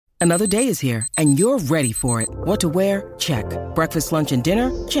Another day is here, and you're ready for it. What to wear? Check. Breakfast, lunch, and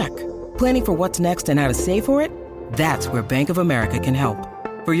dinner? Check. Planning for what's next and how to save for it? That's where Bank of America can help.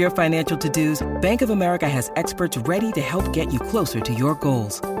 For your financial to-dos, Bank of America has experts ready to help get you closer to your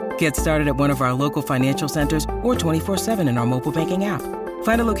goals. Get started at one of our local financial centers or 24/7 in our mobile banking app.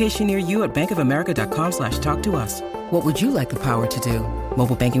 Find a location near you at bankofamerica.com/talktous. What would you like the power to do?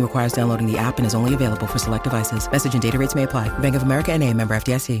 Mobile banking requires downloading the app and is only available for select devices. Message and data rates may apply. Bank of America N.A., member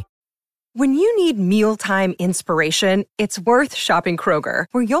FDIC. When you need mealtime inspiration, it's worth shopping Kroger,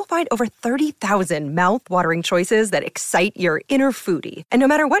 where you'll find over 30,000 mouth-watering choices that excite your inner foodie. And no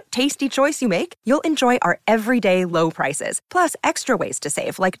matter what tasty choice you make, you'll enjoy our everyday low prices, plus extra ways to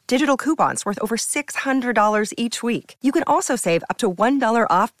save, like digital coupons worth over $600 each week. You can also save up to $1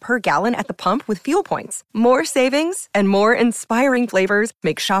 off per gallon at the pump with fuel points. More savings and more inspiring flavors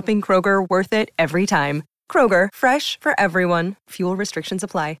make shopping Kroger worth it every time. Kroger, fresh for everyone. Fuel restrictions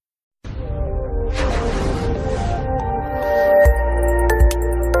apply.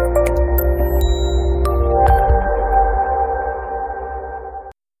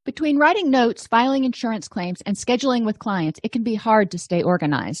 Between writing notes, filing insurance claims, and scheduling with clients, it can be hard to stay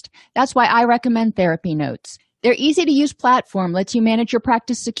organized. That's why I recommend Therapy Notes. Their easy-to-use platform lets you manage your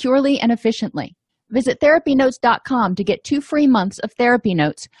practice securely and efficiently. Visit therapynotes.com to get 2 free months of Therapy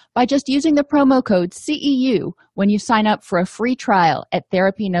Notes by just using the promo code CEU when you sign up for a free trial at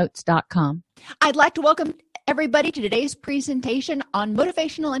therapynotes.com. I'd like to welcome everybody to today's presentation on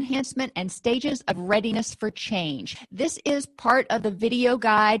motivational enhancement and stages of readiness for change. This is part of the video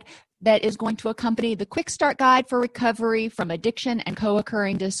guide that is going to accompany the Quick Start Guide for Recovery from Addiction and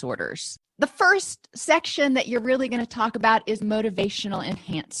Co-occurring Disorders. The first section that you're really going to talk about is motivational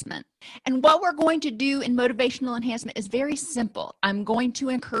enhancement. And what we're going to do in motivational enhancement is very simple. I'm going to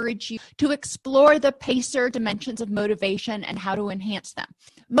encourage you to explore the PACER dimensions of motivation and how to enhance them.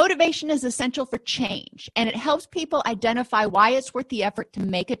 Motivation is essential for change, and it helps people identify why it's worth the effort to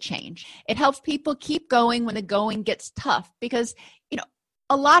make a change. It helps people keep going when the going gets tough because,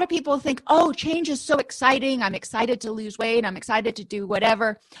 a lot of people think, oh, change is so exciting. I'm excited to lose weight. I'm excited to do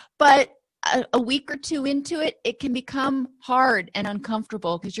whatever. But a week or two into it, it can become hard and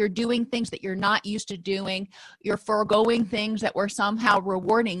uncomfortable because you're doing things that you're not used to doing. You're foregoing things that were somehow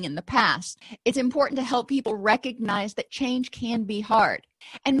rewarding in the past. It's important to help people recognize that change can be hard.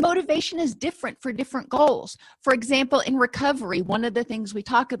 And motivation is different for different goals. For example, in recovery, one of the things we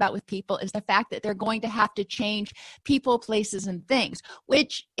talk about with people is the fact that they're going to have to change people, places, and things,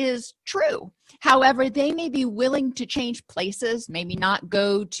 which is true. However, they may be willing to change places, maybe not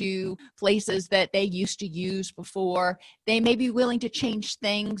go to places that they used to use before. They may be willing to change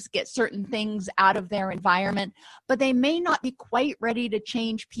things, get certain things out of their environment, but they may not be quite ready to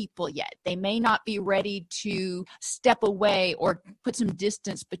change people yet. They may not be ready to step away or put some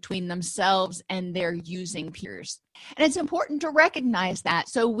distance between themselves and their using peers. And it's important to recognize that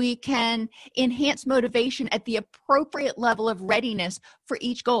so we can enhance motivation at the appropriate level of readiness for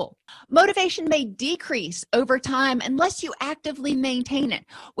each goal. Motivation may decrease over time unless you actively maintain it,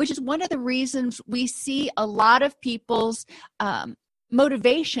 which is one of the reasons we see a lot of people's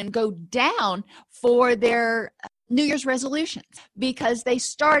motivation go down for their New Year's resolutions, because they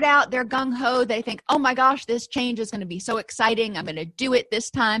start out, they're gung-ho, they think, oh my gosh, this change is going to be so exciting, I'm going to do it this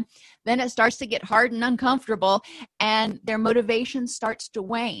time. Then it starts to get hard and uncomfortable, and their motivation starts to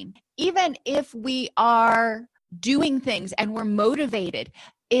wane. Even if we are doing things and we're motivated,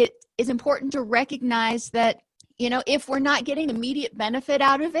 it is important to recognize that, if we're not getting immediate benefit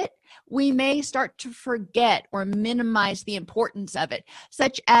out of it, we may start to forget or minimize the importance of it,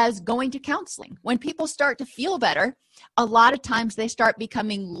 such as going to counseling. When people start to feel better, a lot of times they start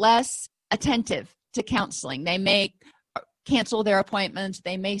becoming less attentive to counseling. They may cancel their appointments.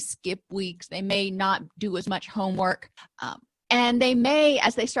 They may skip weeks. They may not do as much homework. And they may,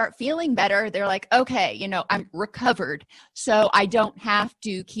 as they start feeling better, they're like, okay, I'm recovered, so I don't have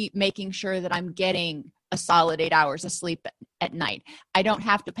to keep making sure that I'm getting a solid 8 hours of sleep at night. I don't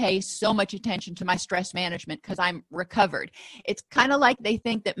have to pay so much attention to my stress management because I'm recovered. It's kind of like they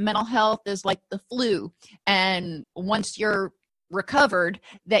think that mental health is like the flu. And once you're recovered,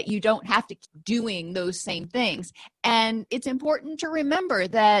 that you don't have to keep doing those same things. And it's important to remember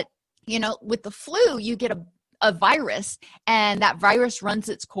that, with the flu, you get a virus, and that virus runs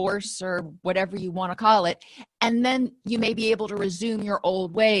its course, or whatever you want to call it, and then you may be able to resume your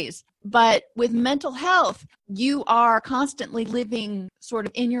old ways. But with mental health, you are constantly living sort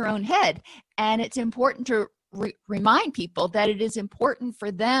of in your own head, and it's important to remind people that it is important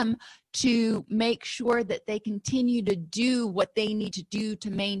for them to make sure that they continue to do what they need to do to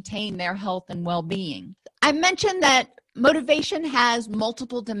maintain their health and well-being. I mentioned that motivation has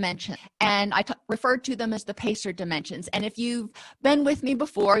multiple dimensions, and I referred to them as the PACER dimensions. And if you've been with me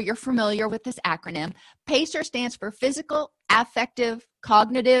before, you're familiar with this acronym. PACER stands for physical, affective,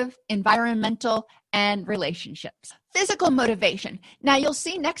 cognitive, environmental, and relationships. Physical motivation. Now, you'll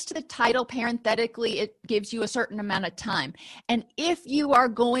see next to the title, parenthetically, it gives you a certain amount of time. And if you are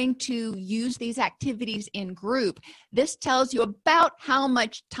going to use these activities in group, this tells you about how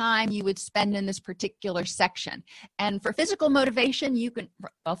much time you would spend in this particular section. And for physical motivation,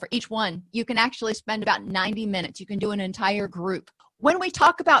 for each one, you can actually spend about 90 minutes. You can do an entire group. When we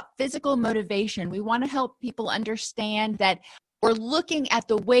talk about physical motivation, we want to help people understand that we're looking at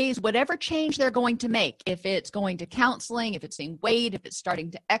the ways, whatever change they're going to make, if it's going to counseling, if it's losing weight, if it's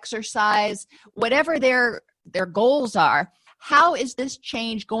starting to exercise, whatever their goals are, how is this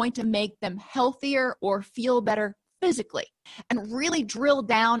change going to make them healthier or feel better physically? And really drill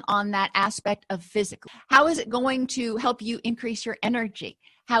down on that aspect of physical. How is it going to help you increase your energy?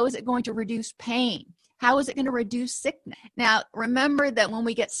 How is it going to reduce pain? How is it going to reduce sickness? Now, remember that when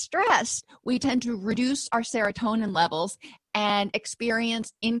we get stressed, we tend to reduce our serotonin levels and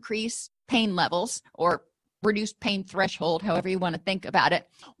experience increased pain levels or reduced pain threshold, however you want to think about it.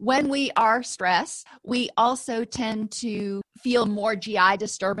 When we are stressed, we also tend to feel more GI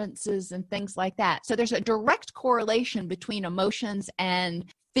disturbances and things like that. So there's a direct correlation between emotions and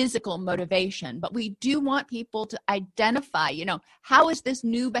physical motivation, but we do want people to identify, how is this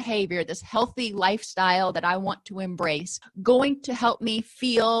new behavior, this healthy lifestyle that I want to embrace, going to help me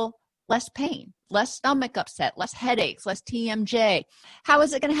feel less pain, less stomach upset, less headaches, less TMJ? How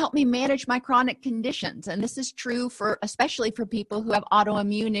is it going to help me manage my chronic conditions? And this is true especially for people who have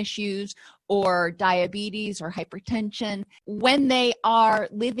autoimmune issues or diabetes or hypertension when they are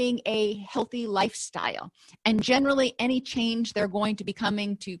living a healthy lifestyle. And generally, any change they're going to be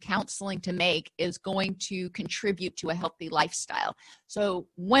coming to counseling to make is going to contribute to a healthy lifestyle. So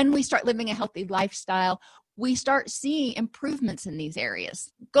when we start living a healthy lifestyle, we start seeing improvements in these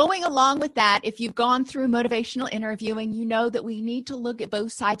areas. Going along with that, if you've gone through motivational interviewing, you know that we need to look at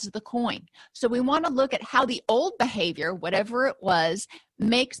both sides of the coin. So we want to look at how the old behavior, whatever it was,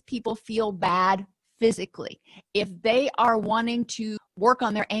 makes people feel bad physically. If they are wanting to work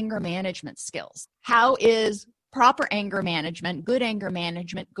on their anger management skills, how is proper anger management, good anger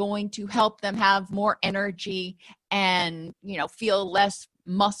management, going to help them have more energy and, feel less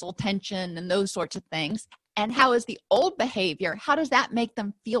muscle tension and those sorts of things? And how is the old behavior, how does that make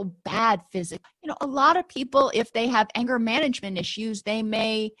them feel bad physically? A lot of people, if they have anger management issues, they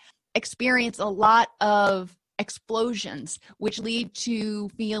may experience a lot of explosions, which lead to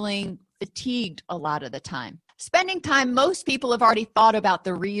feeling fatigued a lot of the time. Spending time, most people have already thought about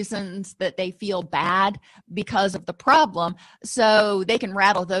the reasons that they feel bad because of the problem, so they can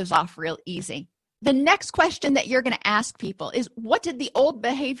rattle those off real easy. The next question that you're going to ask people is, what did the old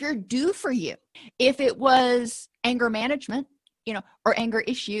behavior do for you? If it was anger management, or anger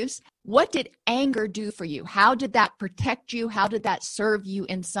issues, what did anger do for you? How did that protect you? How did that serve you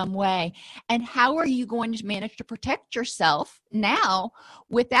in some way? And how are you going to manage to protect yourself now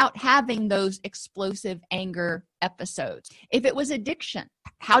without having those explosive anger episodes? If it was addiction,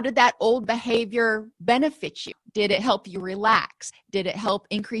 how did that old behavior benefit you? Did it help you relax? Did it help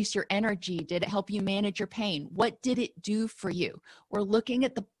increase your energy? Did it help you manage your pain? What did it do for you? We're looking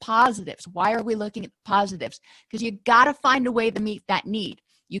at the positives. Why are we looking at the positives? Because you got to find a way to meet that need.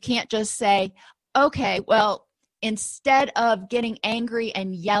 You can't just say, okay, well, instead of getting angry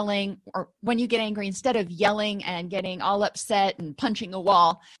and yelling, or when you get angry, instead of yelling and getting all upset and punching a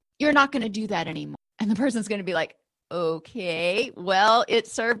wall, you're not going to do that anymore. And the person's going to be like, okay, well, it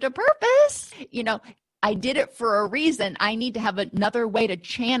served a purpose. I did it for a reason. I need to have another way to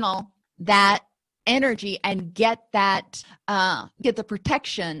channel that energy and get the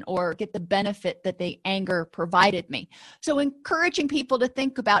protection or get the benefit that the anger provided me. So encouraging people to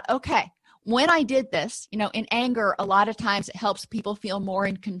think about, okay, when I did this, in anger, a lot of times it helps people feel more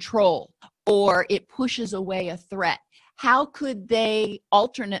in control or it pushes away a threat. How could they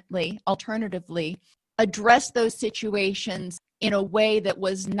alternatively address those situations in a way that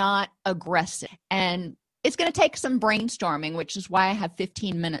was not aggressive? And it's going to take some brainstorming, which is why I have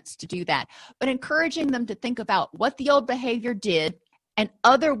 15 minutes to do that. But encouraging them to think about what the old behavior did and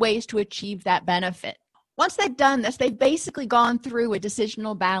other ways to achieve that benefit. Once they've done this, they've basically gone through a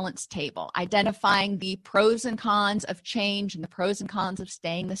decisional balance table, identifying the pros and cons of change and the pros and cons of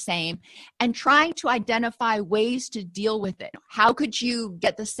staying the same, and trying to identify ways to deal with it. How could you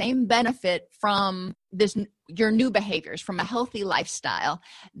get the same benefit from your new behaviors, from a healthy lifestyle,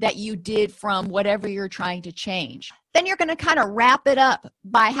 that you did from whatever you're trying to change? Then you're going to kind of wrap it up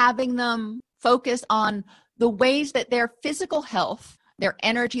by having them focus on the ways that their physical health, their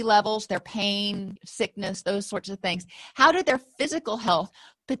energy levels, their pain, sickness, those sorts of things. How did their physical health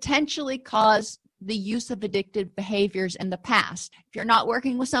potentially cause the use of addictive behaviors in the past? If you're not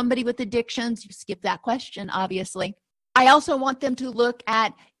working with somebody with addictions, you skip that question, obviously. I also want them to look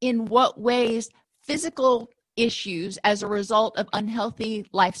at in what ways physical issues as a result of unhealthy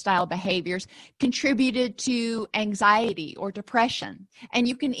lifestyle behaviors contributed to anxiety or depression. And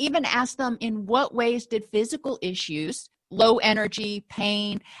you can even ask them, in what ways did physical issues, low energy,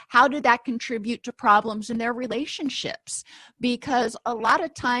 pain, how did that contribute to problems in their relationships? Because a lot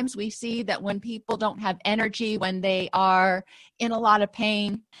of times we see that when people don't have energy, when they are in a lot of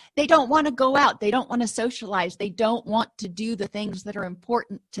pain, they don't want to go out, they don't want to socialize, they don't want to do the things that are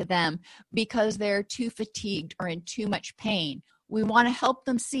important to them because they're too fatigued or in too much pain. We want to help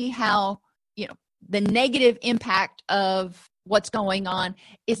them see how, the negative impact of what's going on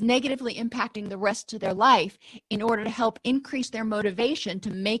is negatively impacting the rest of their life in order to help increase their motivation to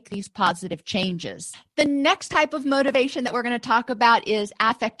make these positive changes. The next type of motivation that we're going to talk about is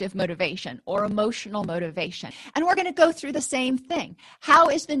affective motivation or emotional motivation. And we're going to go through the same thing. How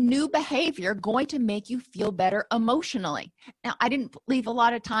is the new behavior going to make you feel better emotionally? Now, I didn't leave a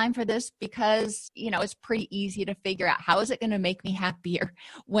lot of time for this because, it's pretty easy to figure out, how is it going to make me happier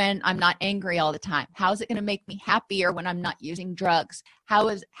when I'm not angry all the time? How is it going to make me happier when I'm not using drugs? How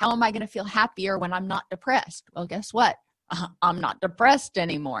am I going to feel happier when I'm not depressed? Well, guess what? I'm not depressed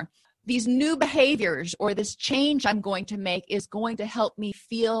anymore. These new behaviors or this change I'm going to make is going to help me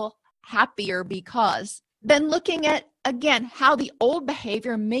feel happier, because then looking at, again, how the old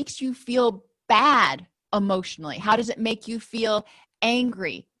behavior makes you feel bad emotionally. How does it make you feel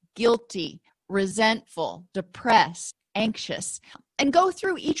angry, guilty, resentful, depressed, anxious? And go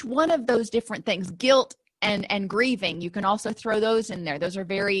through each one of those different things. Guilt and grieving, you can also throw those in there. Those are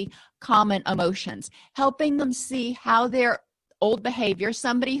very common emotions. Helping them see how their old behavior,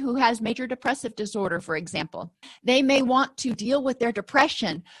 somebody who has major depressive disorder, for example, they may want to deal with their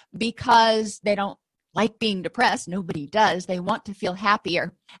depression because they don't like being depressed. Nobody does. They want to feel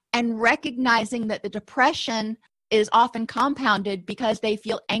happier. And recognizing that the depression is often compounded because they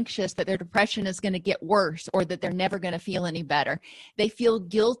feel anxious that their depression is going to get worse or that they're never going to feel any better. They feel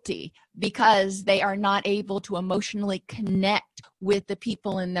guilty because they are not able to emotionally connect with the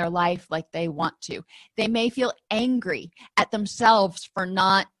people in their life like they want to. They may feel angry at themselves for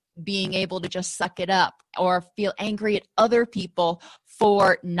not being able to just suck it up, or feel angry at other people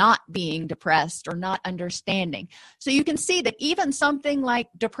for not being depressed or not understanding. So you can see that even something like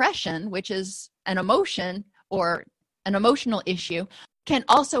depression, which is an emotion or an emotional issue, can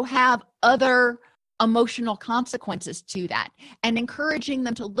also have other emotional consequences to that, and encouraging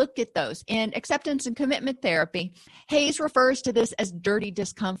them to look at those. In acceptance and commitment therapy, Hayes refers to this as dirty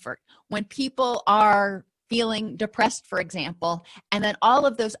discomfort. When people are feeling depressed, for example, and then all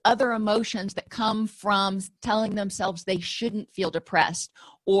of those other emotions that come from telling themselves they shouldn't feel depressed,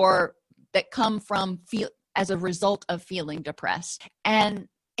 or that come from as a result of feeling depressed. And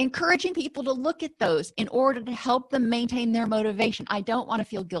encouraging people to look at those in order to help them maintain their motivation. I don't want to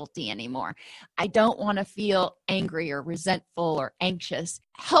feel guilty anymore. I don't want to feel angry or resentful or anxious.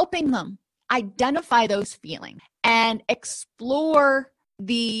 Helping them identify those feelings and explore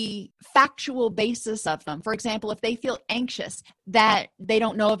the factual basis of them. For example, if they feel anxious, that they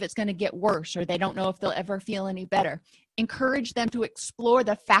don't know if it's going to get worse, or they don't know if they'll ever feel any better, encourage them to explore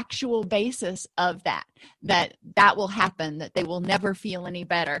the factual basis of that will happen, that they will never feel any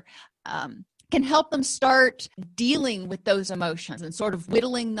better. Can help them start dealing with those emotions and sort of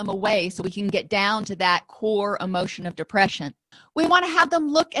whittling them away so we can get down to that core emotion of depression. We want to have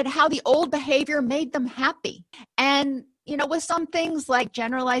them look at how the old behavior made them happy. And with some things like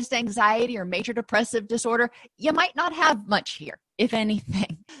generalized anxiety or major depressive disorder, you might not have much here, if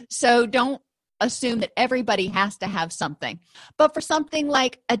anything. So don't assume that everybody has to have something. But for something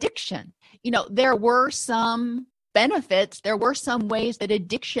like addiction, there were some benefits. There were some ways that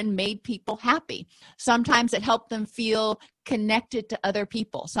addiction made people happy. Sometimes it helped them feel connected to other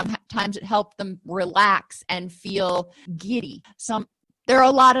people. Sometimes it helped them relax and feel giddy. There are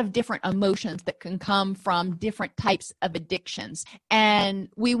a lot of different emotions that can come from different types of addictions. And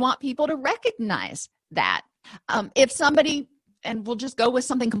we want people to recognize that. If somebody and we'll just go with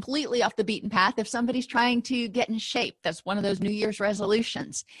something completely off the beaten path. If somebody's trying to get in shape, that's one of those New Year's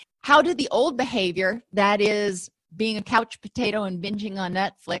resolutions. How did the old behavior, that is being a couch potato and binging on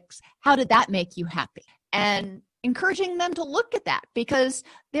Netflix, how did that make you happy? And encouraging them to look at that, because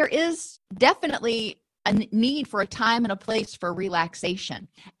there is definitely a need for a time and a place for relaxation,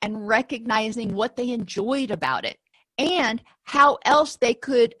 and recognizing what they enjoyed about it and how else they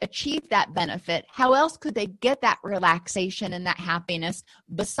could achieve that benefit. How else could they get that relaxation and that happiness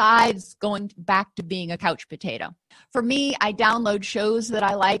besides going back to being a couch potato? For me, I download shows that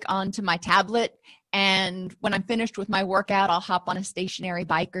I like onto my tablet, and when I'm finished with my workout, I'll hop on a stationary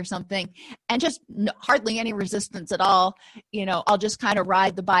bike or something, and just hardly any resistance at all. I'll just kind of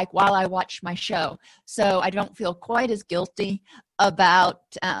ride the bike while I watch my show, so I don't feel quite as guilty about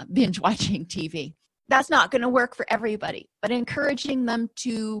binge watching TV. That's not going to work for everybody, but encouraging them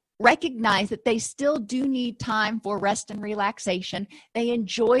to recognize that they still do need time for rest and relaxation. They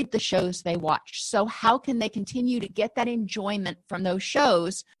enjoyed the shows they watched, so how can they continue to get that enjoyment from those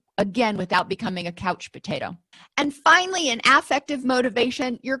shows, again, without becoming a couch potato? And finally, in affective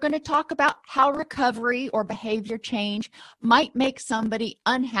motivation, you're going to talk about how recovery or behavior change might make somebody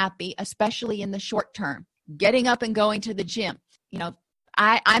unhappy, especially in the short term. Getting up and going to the gym.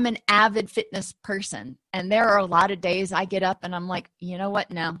 I'm an avid fitness person, and there are a lot of days I get up and I'm like, you know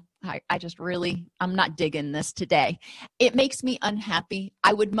what? No, I'm not digging this today. It makes me unhappy.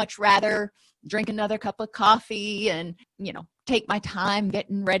 I would much rather drink another cup of coffee and, take my time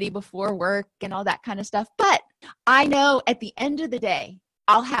getting ready before work and all that kind of stuff. But I know at the end of the day,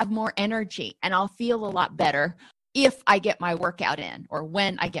 I'll have more energy and I'll feel a lot better if I get my workout in, or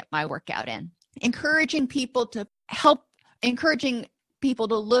when I get my workout in. Encouraging people to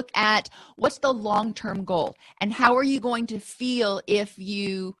look at what's the long-term goal, and how are you going to feel if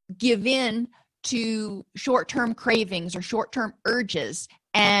you give in to short-term cravings or short-term urges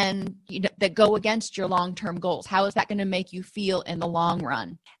and that go against your long-term goals. How is that going to make you feel in the long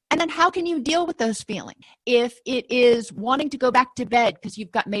run? And then how can you deal with those feelings? If it is wanting to go back to bed because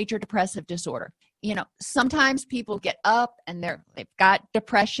you've got major depressive disorder, sometimes people get up and they've got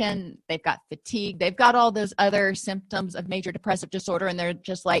depression, they've got fatigue, they've got all those other symptoms of major depressive disorder, and they're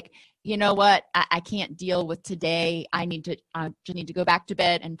just like, you know what, I can't deal with today. I just need to go back to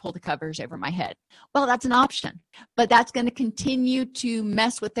bed and pull the covers over my head. Well, that's an option, but that's going to continue to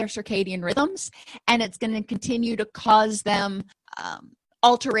mess with their circadian rhythms, and it's going to continue to cause them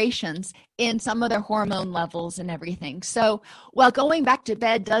alterations in some of their hormone levels and everything. So while going back to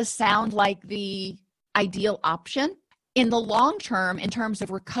bed does sound like the ideal option, in the long term, in terms of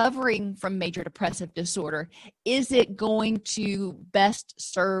recovering from major depressive disorder, is it going to best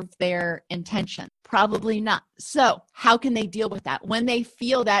serve their intention? Probably not. So how can they deal with that? When they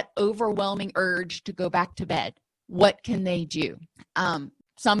feel that overwhelming urge to go back to bed, what can they do?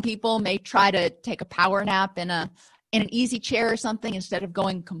 Some people may try to take a power nap in an easy chair or something instead of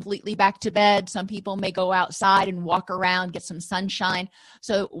going completely back to bed. Some people may go outside and walk around, get some sunshine,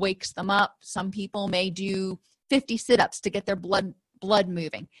 so it wakes them up. Some people may do 50 sit-ups to get their blood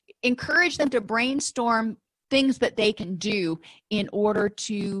moving. Encourage them to brainstorm things that they can do in order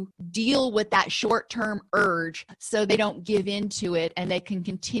to deal with that short-term urge so they don't give into it and they can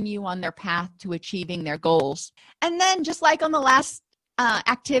continue on their path to achieving their goals. And then, just like on the last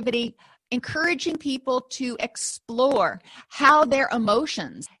activity, encouraging people to explore how their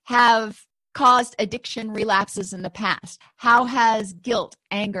emotions have caused addiction relapses in the past. How has guilt,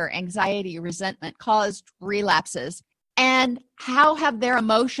 anger, anxiety, resentment caused relapses? And how have their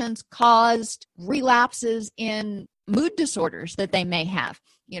emotions caused relapses in mood disorders that they may have?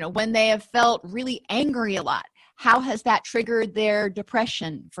 When they have felt really angry a lot, how has that triggered their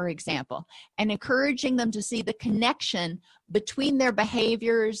depression, for example? And encouraging them to see the connection between their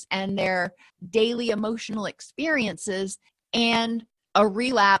behaviors and their daily emotional experiences and a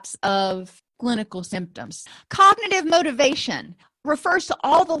relapse of clinical symptoms. Cognitive motivation refers to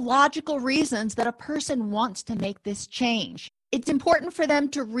all the logical reasons that a person wants to make this change. It's important for them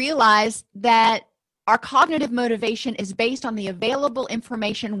to realize that our cognitive motivation is based on the available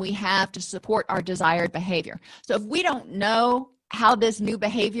information we have to support our desired behavior. So if we don't know how this new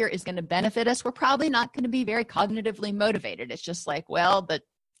behavior is going to benefit us, we're probably not going to be very cognitively motivated. It's just like, well, the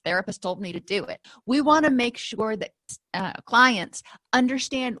therapist told me to do it. We want to make sure that clients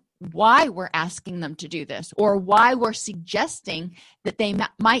understand why we're asking them to do this, or why we're suggesting that they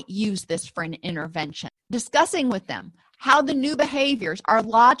might use this for an intervention. Discussing with them how the new behaviors are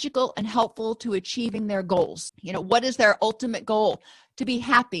logical and helpful to achieving their goals. What is their ultimate goal? To be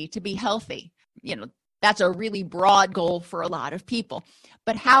happy, to be healthy. That's a really broad goal for a lot of people.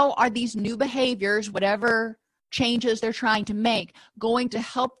 But how are these new behaviors, whatever changes they're trying to make going to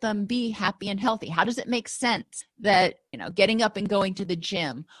help them be happy and healthy? How does it make sense that, getting up and going to the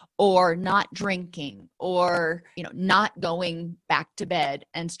gym, or not drinking, or, not going back to bed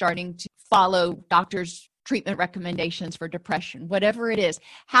and starting to follow doctors' treatment recommendations for depression, whatever it is,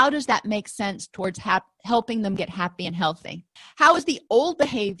 how does that make sense towards helping them get happy and healthy? How is the old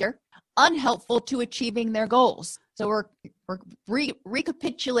behavior unhelpful to achieving their goals? So we're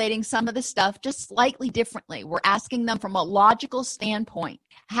recapitulating some of the stuff just slightly differently. We're asking them from a logical standpoint,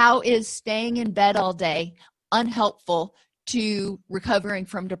 how is staying in bed all day unhelpful to recovering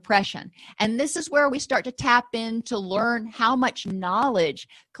from depression? And this is where we start to tap in to learn how much knowledge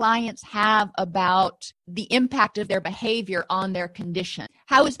clients have about the impact of their behavior on their condition.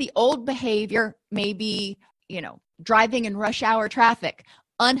 How is the old behavior, maybe, driving in rush hour traffic,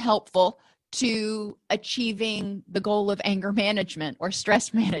 unhelpful to achieving the goal of anger management or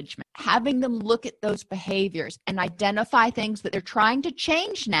stress management? Having them look at those behaviors and identify things that they're trying to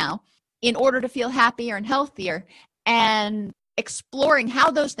change now in order to feel happier and healthier, and exploring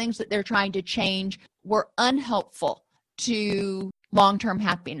how those things that they're trying to change were unhelpful to long-term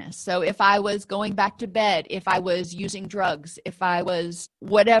happiness. So if I was going back to bed, if I was using drugs, if I was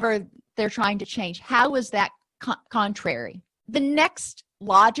whatever they're trying to change, how is that contrary? The next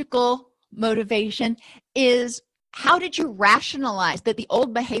logical motivation is, how did you rationalize that the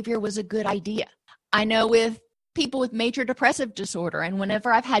old behavior was a good idea? I know with people with major depressive disorder, and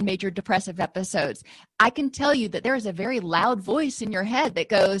whenever I've had major depressive episodes, I can tell you that there is a very loud voice in your head that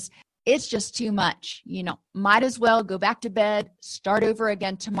goes, it's just too much. Might as well go back to bed, start over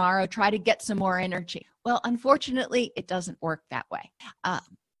again tomorrow, try to get some more energy. Well, unfortunately, it doesn't work that way.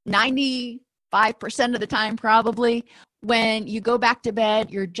 95% of the time, probably, when you go back to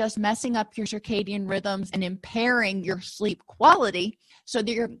bed, you're just messing up your circadian rhythms and impairing your sleep quality, so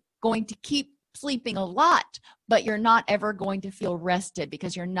that you're going to keep sleeping a lot, but you're not ever going to feel rested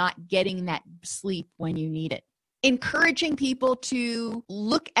because you're not getting that sleep when you need it. Encouraging people to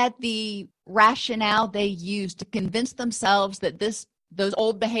look at the rationale they use to convince themselves that those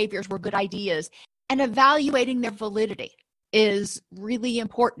old behaviors were good ideas, and evaluating their validity is really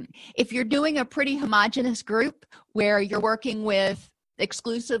important. If you're doing a pretty homogenous group where you're working with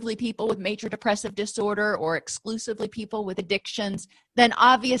exclusively people with major depressive disorder or exclusively people with addictions, then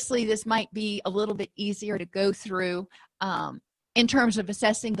obviously this might be a little bit easier to go through in terms of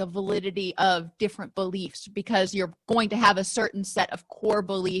assessing the validity of different beliefs, because you're going to have a certain set of core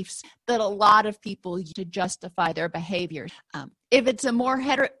beliefs that a lot of people use to justify their behaviors. If it's a more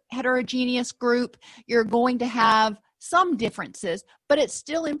heterogeneous group, you're going to have some differences, but it's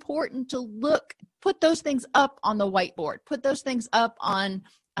still important to put those things up on the whiteboard, put those things up on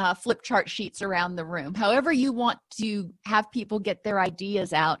flip chart sheets around the room, however you want to have people get their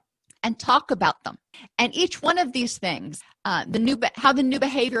ideas out and talk about them. And each one of these things, how the new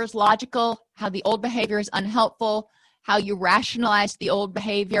behavior is logical, how the old behavior is unhelpful, how you rationalize the old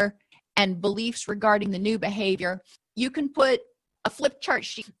behavior, and beliefs regarding the new behavior, you can put a flip chart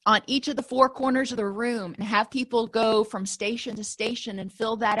sheet on each of the four corners of the room and have people go from station to station and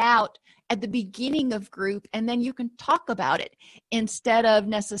fill that out at the beginning of group, and then you can talk about it instead of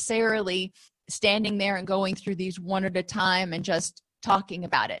necessarily standing there and going through these one at a time and just talking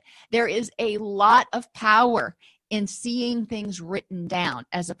about it. There is a lot of power in seeing things written down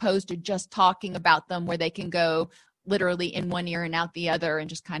as opposed to just talking about them, where they can go literally in one ear and out the other and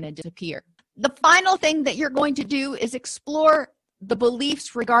just kind of disappear. The final thing that you're going to do is explore the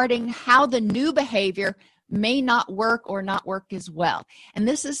beliefs regarding how the new behavior may not work or not work as well. And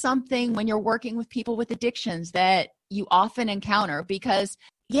this is something when you're working with people with addictions that you often encounter, because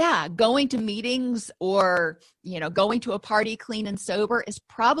going to meetings or, going to a party clean and sober is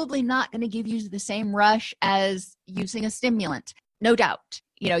probably not going to give you the same rush as using a stimulant. No doubt.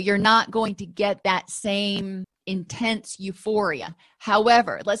 You're not going to get that same intense euphoria.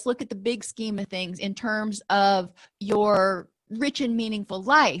 However, let's look at the big scheme of things in terms of your rich and meaningful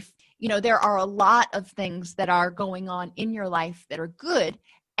life. There are a lot of things that are going on in your life that are good.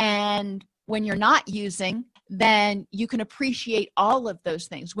 And when you're not using, then you can appreciate all of those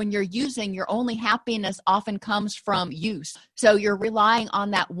things. When you're using, your only happiness often comes from use. So you're relying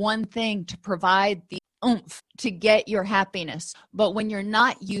on that one thing to provide the oomph to get your happiness. But when you're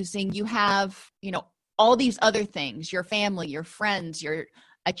not using, you have, all these other things, your family, your friends, your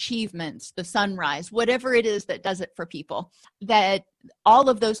achievements, the sunrise, whatever it is that does it for people, that all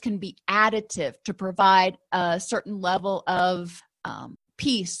of those can be additive to provide a certain level of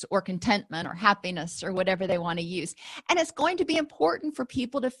peace or contentment or happiness or whatever they want to use. And it's going to be important for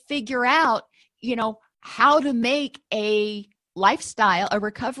people to figure out, how to make a lifestyle, a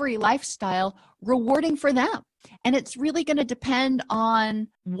recovery lifestyle, rewarding for them. And it's really going to depend on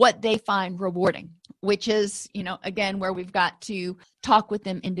what they find rewarding, which is, again, where we've got to talk with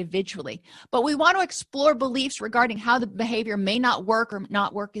them individually. But we want to explore beliefs regarding how the behavior may not work or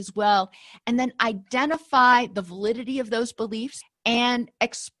not work as well, and then identify the validity of those beliefs and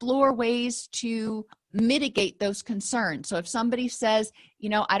explore ways to mitigate those concerns. So if somebody says,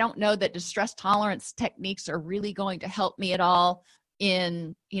 I don't know that distress tolerance techniques are really going to help me at all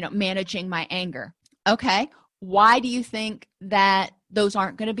in, managing my anger. Okay, why do you think that those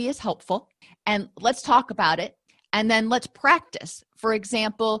aren't going to be as helpful? And let's talk about it. And then let's practice. For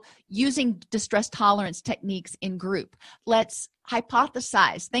example, using distress tolerance techniques in group. Let's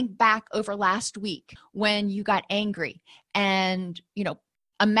hypothesize, think back over last week when you got angry and,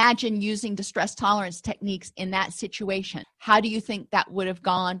 imagine using distress tolerance techniques in that situation. How do you think that would have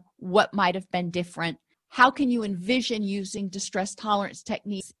gone? What might have been different? How can you envision using distress tolerance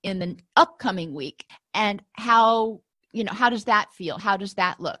techniques in the upcoming week? And how does that feel? How does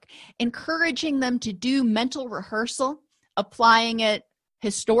that look? Encouraging them to do mental rehearsal, applying it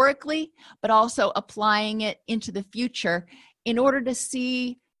historically, but also applying it into the future in order to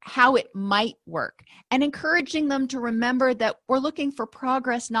see how it might work, and encouraging them to remember that we're looking for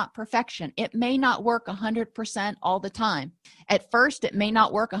progress, not perfection. It may not work 100% all the time. At first, it may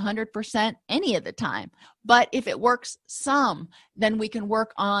not work 100% any of the time, but if it works some, then we can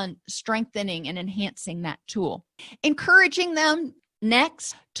work on strengthening and enhancing that tool. Encouraging them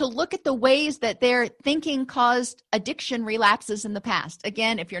next to look at the ways that their thinking caused addiction relapses in the past.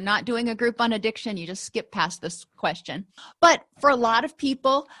 Again, if you're not doing a group on addiction, you just skip past this question. But for a lot of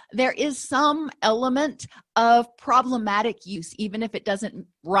people, there is some element of problematic use, even if it doesn't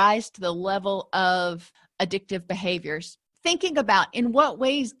rise to the level of addictive behaviors. Thinking about in what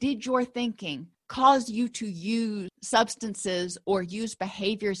ways did your thinking cause you to use substances or use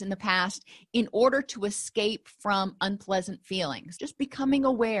behaviors in the past in order to escape from unpleasant feelings. Just becoming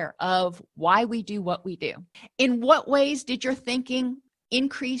aware of why we do what we do. In what ways did your thinking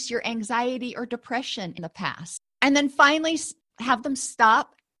increase your anxiety or depression in the past? And then finally, have them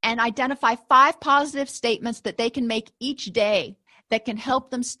stop and identify 5 positive statements that they can make each day that can help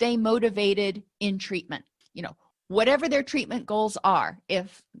them stay motivated in treatment. Whatever their treatment goals are,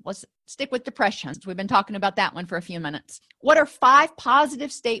 let's stick with depression. We've been talking about that one for a few minutes. What are 5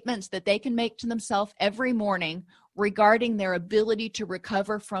 positive statements that they can make to themselves every morning regarding their ability to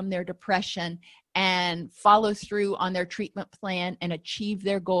recover from their depression and follow through on their treatment plan and achieve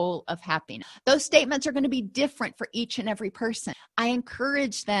their goal of happiness? Those statements are going to be different for each and every person. I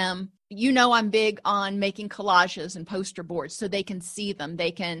encourage them. I'm big on making collages and poster boards so they can see them.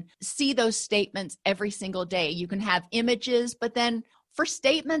 They can see those statements every single day. You can have images, but then for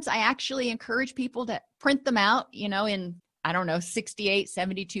statements, I actually encourage people to print them out, in 68,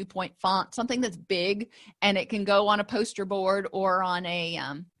 72 point font, something that's big, and it can go on a poster board or on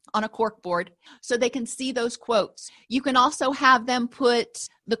a cork board so they can see those quotes. You can also have them put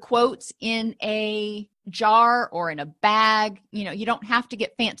the quotes in a jar or in a bag. You don't have to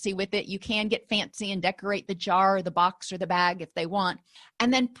get fancy with it. You can get fancy and decorate the jar or the box or the bag if they want,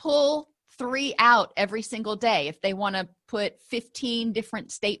 and then pull 3 out every single day. If they want to put 15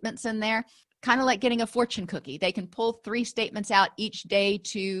 different statements in there, kind of like getting a fortune cookie, they can pull 3 statements out each day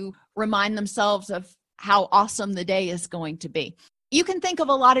to remind themselves of how awesome the day is going to be. You can think of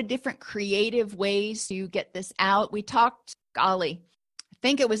a lot of different creative ways to get this out. We talked, I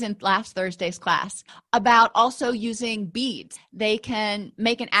think it was in last Thursday's class, about also using beads. They can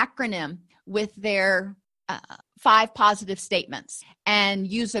make an acronym with their 5 positive statements and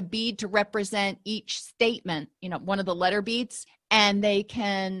use a bead to represent each statement, one of the letter beads, and they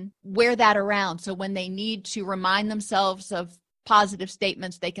can wear that around. So when they need to remind themselves of positive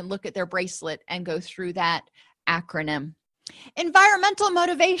statements, they can look at their bracelet and go through that acronym. Environmental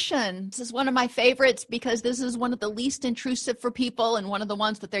motivation. This is one of my favorites because this is one of the least intrusive for people and one of the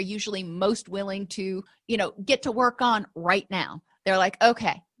ones that they're usually most willing to, get to work on right now. They're like,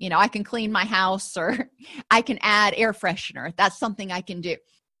 okay, I can clean my house or I can add air freshener. That's something I can do.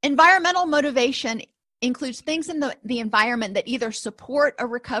 Environmental motivation includes things in the environment that either support a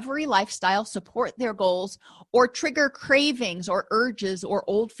recovery lifestyle, support their goals, or trigger cravings or urges or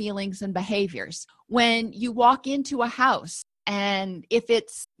old feelings and behaviors. When you walk into a house, and if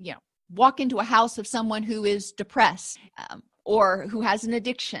it's, walk into a house of someone who is depressed or who has an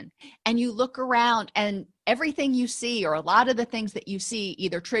addiction, and you look around and everything you see, or a lot of the things that you see,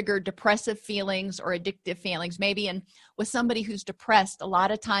 either trigger depressive feelings or addictive feelings. Maybe with somebody who's depressed, a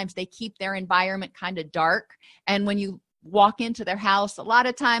lot of times they keep their environment kind of dark. And when you walk into their house, a lot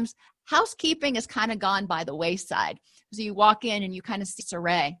of times housekeeping is kind of gone by the wayside. So you walk in and you kind of see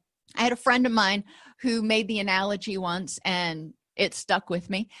disarray. I had a friend of mine who made the analogy once, and it stuck with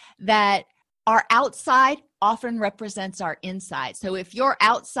me, that our outside often represents our inside. So if your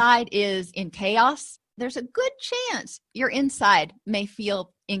outside is in chaos, there's a good chance your inside may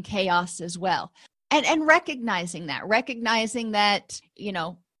feel in chaos as well. And recognizing that,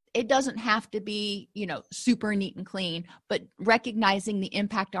 it doesn't have to be, super neat and clean, but recognizing the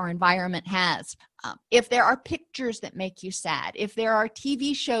impact our environment has. If there are pictures that make you sad, if there are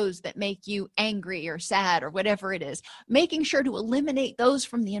TV shows that make you angry or sad or whatever it is, making sure to eliminate those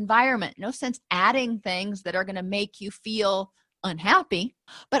from the environment. No sense adding things that are going to make you feel unhappy,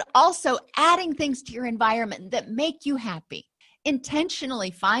 but also adding things to your environment that make you happy. Intentionally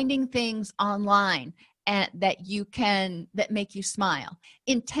finding things online that make you smile.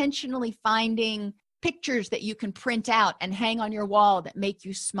 Intentionally finding pictures that you can print out and hang on your wall that make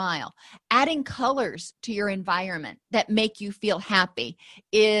you smile. Adding colors to your environment that make you feel happy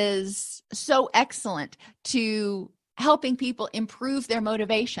is so excellent to helping people improve their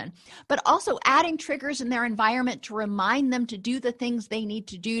motivation, but also adding triggers in their environment to remind them to do the things they need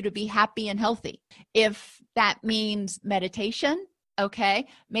to do to be happy and healthy. If that means meditation, okay,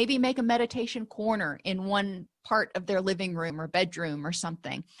 maybe make a meditation corner in one part of their living room or bedroom or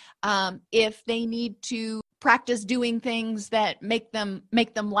something. If they need to practice doing things that make them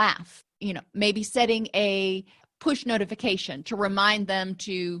laugh, maybe setting a push notification to remind them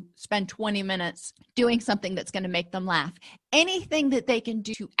to spend 20 minutes doing something that's going to make them laugh. Anything that they can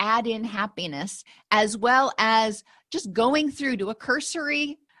do to add in happiness, as well as just going through to a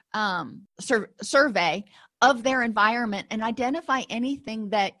cursory survey of their environment and identify anything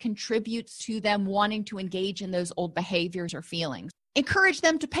that contributes to them wanting to engage in those old behaviors or feelings. Encourage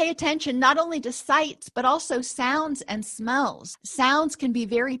them to pay attention not only to sights, but also sounds and smells. Sounds can be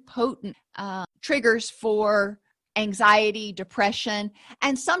very potent triggers for anxiety, depression,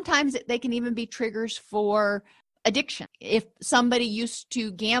 and sometimes they can even be triggers for addiction. If somebody used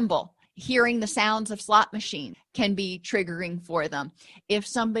to gamble, hearing the sounds of slot machines can be triggering for them. If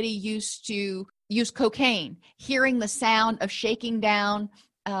somebody used to use cocaine, hearing the sound of shaking down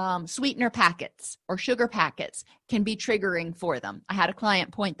sweetener packets or sugar packets can be triggering for them. I had a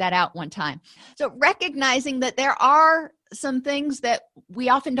client point that out one time. So recognizing that there are some things that we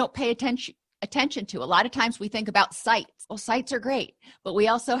often don't pay attention to. A lot of times we think about sights. Well, sights are great, but we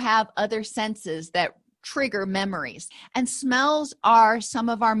also have other senses that trigger memories. And smells are some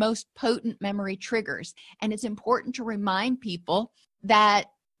of our most potent memory triggers. And it's important to remind people that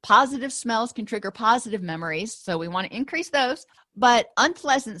positive smells can trigger positive memories, so we want to increase those. But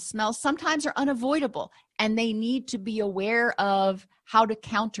unpleasant smells sometimes are unavoidable, and they need to be aware of how to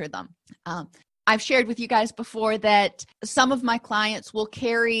counter them. I've shared with you guys before that some of my clients will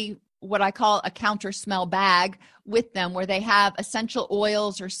carry what I call a counter smell bag with them, where they have essential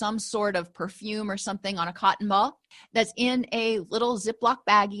oils or some sort of perfume or something on a cotton ball that's in a little Ziploc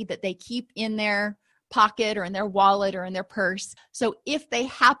baggie that they keep in their pocket or in their wallet or in their purse. So if they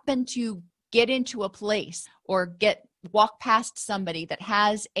happen to get into a place or walk past somebody that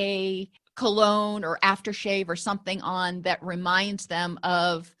has a cologne or aftershave or something on that reminds them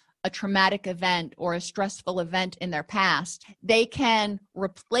of a traumatic event or a stressful event in their past, they can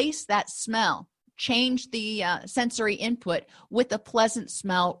replace that smell, change the sensory input with a pleasant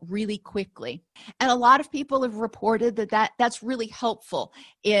smell really quickly. And a lot of people have reported that's really helpful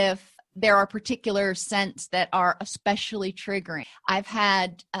if there are particular scents that are especially triggering. I've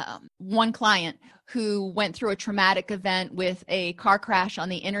had one client who went through a traumatic event with a car crash on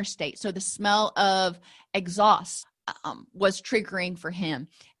the interstate. So the smell of exhaust was triggering for him.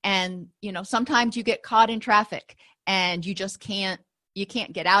 And, sometimes you get caught in traffic and you just can't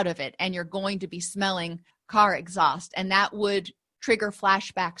get out of it, and you're going to be smelling car exhaust, and that would trigger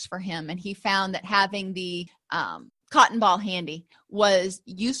flashbacks for him. And he found that having the cotton ball handy was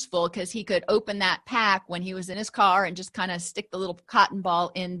useful because he could open that pack when he was in his car and just kind of stick the little cotton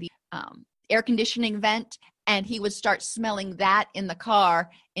ball in the air conditioning vent, and he would start smelling that in the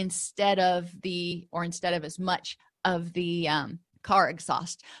car instead of as much of the car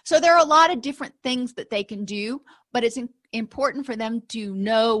exhaust. So there are a lot of different things that they can do, but it's important for them to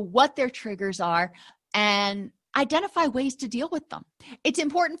know what their triggers are and identify ways to deal with them. It's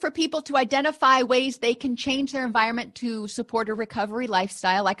important for people to identify ways they can change their environment to support a recovery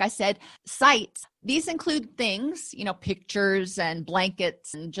lifestyle. Like I said, sights. These include things, pictures and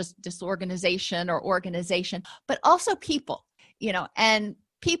blankets and just disorganization or organization, but also people, and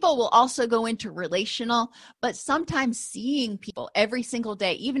People will also go into relational, but sometimes seeing people every single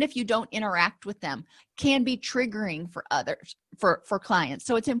day, even if you don't interact with them, can be triggering for others, for clients.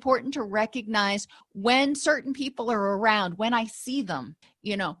 So it's important to recognize when certain people are around, when I see them,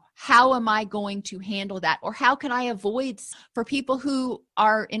 how am I going to handle that? Or how can I avoid, for people who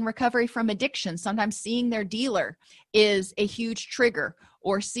are in recovery from addiction, sometimes seeing their dealer is a huge trigger,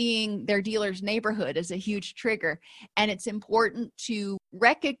 or seeing their dealer's neighborhood is a huge trigger. And it's important to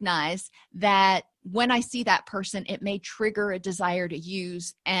recognize that when I see that person, it may trigger a desire to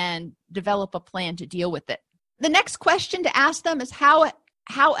use and develop a plan to deal with it. The next question to ask them is how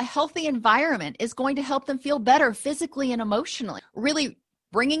a healthy environment is going to help them feel better physically and emotionally. Really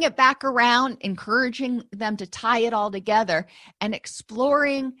bringing it back around, encouraging them to tie it all together, and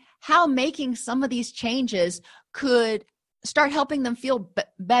exploring how making some of these changes could start helping them feel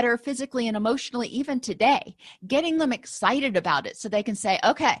better physically and emotionally even today. Getting them excited about it so they can say,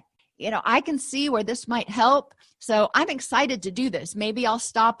 okay, I can see where this might help, so I'm excited to do this. Maybe I'll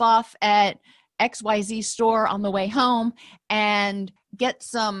stop off at XYZ store on the way home and get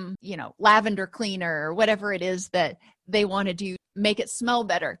some, lavender cleaner or whatever it is that they want to do, make it smell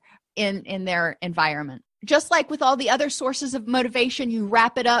better in their environment. Just like with all the other sources of motivation, you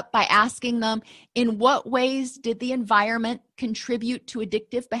wrap it up by asking them, in what ways did the environment contribute to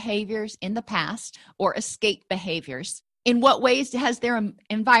addictive behaviors in the past or escape behaviors? In what ways has their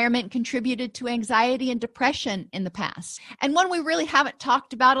environment contributed to anxiety and depression in the past? And one we really haven't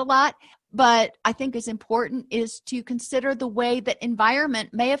talked about a lot, but I think is important, is to consider the way that environment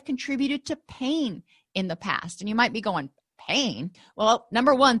may have contributed to pain in the past. And you might be going, pain? Well,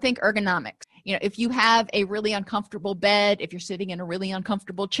 number one, think ergonomics. If you have a really uncomfortable bed, if you're sitting in a really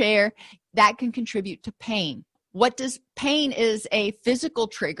uncomfortable chair, that can contribute to pain. Pain is a physical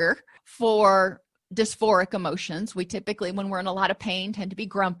trigger for dysphoric emotions. We typically, when we're in a lot of pain, tend to be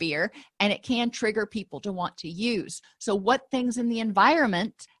grumpier, and it can trigger people to want to use. So what things in the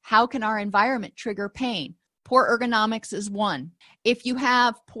environment, how can our environment trigger pain? Poor ergonomics is one. If you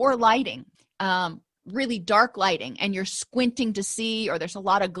have poor lighting, really dark lighting, and you're squinting to see, or there's a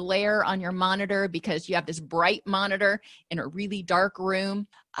lot of glare on your monitor because you have this bright monitor in a really dark room,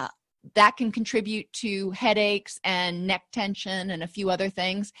 that can contribute to headaches and neck tension and a few other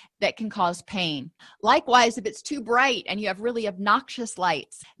things that can cause pain. Likewise, if it's too bright and you have really obnoxious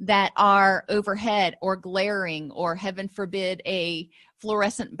lights that are overhead or glaring, or heaven forbid, a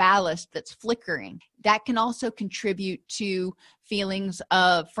fluorescent ballast that's flickering, that can also contribute to feelings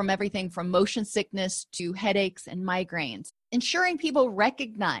from everything from motion sickness to headaches and migraines. Ensuring people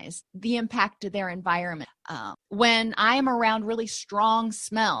recognize the impact of their environment. When I am around really strong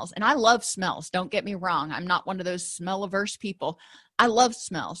smells, and I love smells, don't get me wrong, I'm not one of those smell-averse people. I love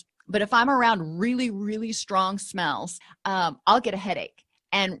smells, but if I'm around really, really strong smells, I'll get a headache.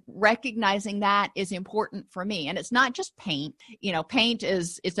 And recognizing that is important for me. And it's not just paint. Paint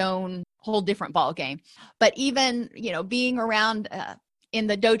is its own whole different ballgame. But even, being around in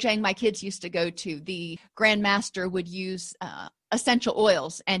the dojang my kids used to go to, the grandmaster would use essential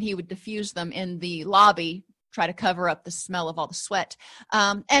oils, and he would diffuse them in the lobby, try to cover up the smell of all the sweat.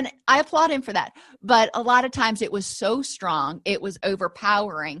 And I applaud him for that. But a lot of times it was so strong, it was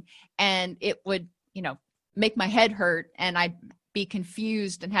overpowering, and it would, make my head hurt, and I'd be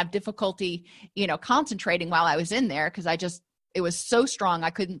confused and have difficulty, concentrating while I was in there, because it was so strong I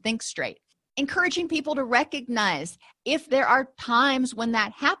couldn't think straight. Encouraging people to recognize if there are times when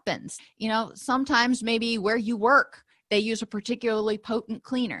that happens. Sometimes maybe where you work, they use a particularly potent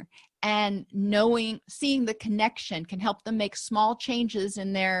cleaner, and seeing the connection can help them make small changes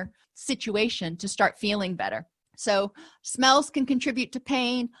in their situation to start feeling better. So smells can contribute to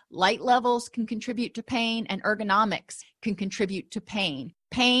pain, light levels can contribute to pain, and ergonomics can contribute to pain.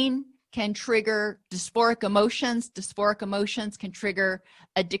 Pain can trigger dysphoric emotions. Dysphoric emotions can trigger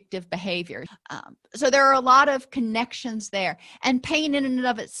addictive behavior. So there are a lot of connections there. And pain in and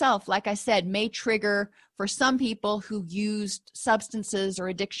of itself, like I said, may trigger, for some people who used substances or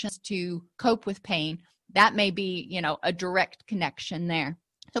addictions to cope with pain, that may be, a direct connection there.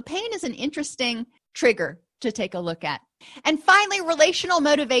 So pain is an interesting trigger to take a look at. And finally, relational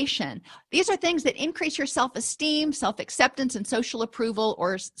motivation. These are things that increase your self-esteem, self-acceptance, and social approval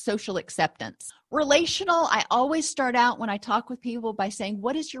or social acceptance. Relational, I always start out when I talk with people by saying,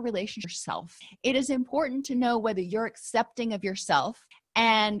 what is your relationship to yourself? It is important to know whether you're accepting of yourself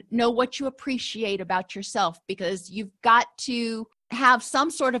and know what you appreciate about yourself, because you've got to have some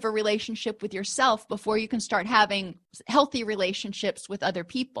sort of a relationship with yourself before you can start having healthy relationships with other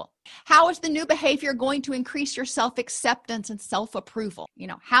people. How is the new behavior going to increase your self-acceptance and self-approval?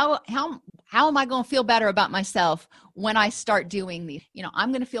 How am I going to feel better about myself when I start doing these?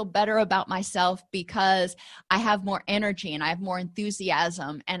 I'm going to feel better about myself because I have more energy and I have more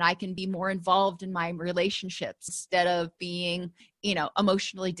enthusiasm and I can be more involved in my relationships instead of being,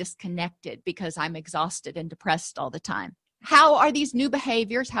 emotionally disconnected because I'm exhausted and depressed all the time. How are these new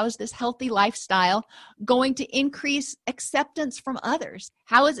behaviors, how is this healthy lifestyle going to increase acceptance from others?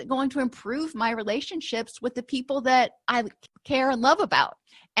 How is it going to improve my relationships with the people that I care and love about?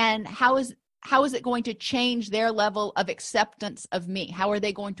 And how is it going to change their level of acceptance of me? How are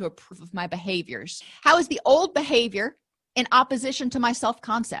they going to approve of my behaviors? How is the old behavior in opposition to my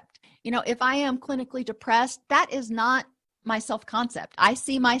self-concept? If I am clinically depressed, that is not my self-concept. I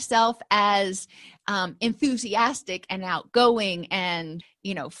see myself as enthusiastic and outgoing and,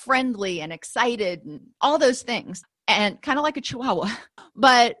 friendly and excited and all those things and kind of like a chihuahua.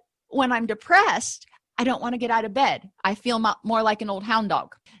 But when I'm depressed, I don't want to get out of bed. I feel more like an old hound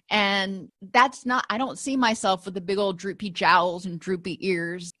dog. And I don't see myself with the big old droopy jowls and droopy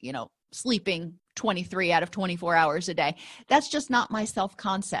ears, sleeping 23 out of 24 hours a day. That's just not my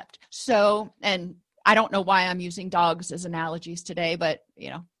self-concept. So, and I don't know why I'm using dogs as analogies today, but,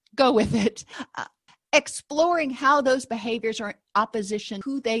 go with it. Exploring how those behaviors are in opposition to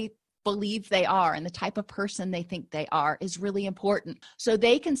who they believe they are and the type of person they think they are is really important. So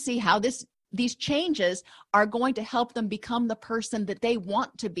they can see how these changes are going to help them become the person that they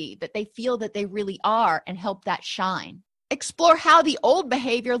want to be, that they feel that they really are, and help that shine. Explore how the old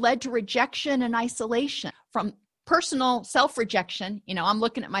behavior led to rejection and isolation. From personal self-rejection, I'm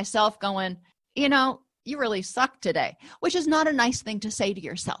looking at myself going, you really suck today, which is not a nice thing to say to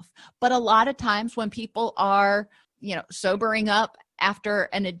yourself. But a lot of times when people are, sobering up after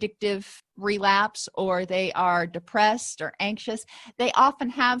an addictive relapse or they are depressed or anxious, they often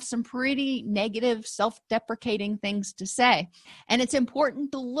have some pretty negative, self-deprecating things to say. And it's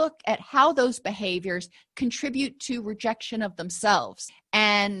important to look at how those behaviors contribute to rejection of themselves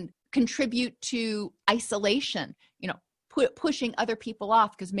and contribute to isolation, pushing other people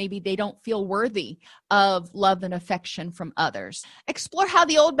off because maybe they don't feel worthy of love and affection from others. Explore how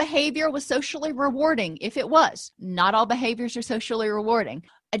the old behavior was socially rewarding, if it was. Not all behaviors are socially rewarding.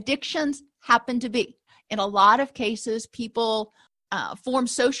 Addictions happen to be. In a lot of cases, people form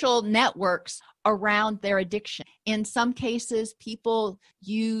social networks around their addiction. In some cases, people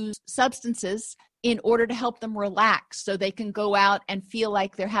use substances in order to help them relax so they can go out and feel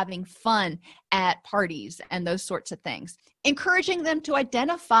like they're having fun at parties and those sorts of things. Encouraging them to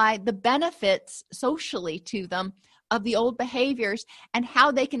identify the benefits socially to them of the old behaviors and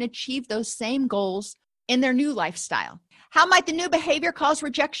how they can achieve those same goals in their new lifestyle. How might the new behavior cause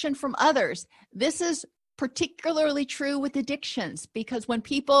rejection from others? This is particularly true with addictions because when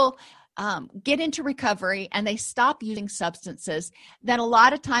people get into recovery and they stop using substances, then a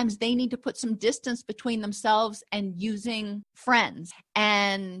lot of times they need to put some distance between themselves and using friends.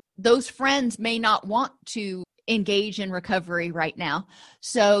 And those friends may not want to engage in recovery right now.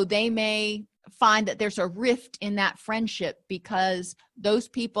 So they may find that there's a rift in that friendship because those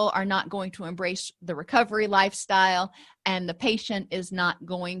people are not going to embrace the recovery lifestyle and the patient is not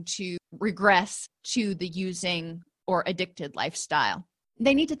going to regress to the using or addicted lifestyle.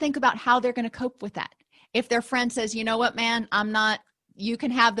 They need to think about how they're going to cope with that. If their friend says, you know what, man, you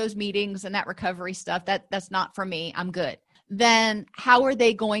can have those meetings and that recovery stuff. That's not for me. I'm good. Then how are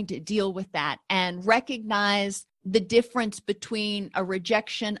they going to deal with that and recognize the difference between a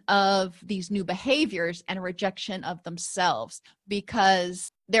rejection of these new behaviors and a rejection of themselves?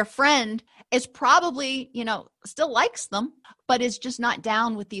 Because their friend is probably, still likes them, but is just not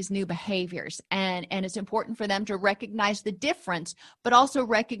down with these new behaviors. And it's important for them to recognize the difference, but also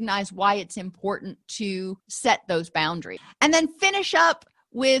recognize why it's important to set those boundaries. And then finish up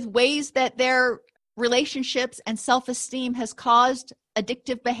with ways that their relationships and self-esteem has caused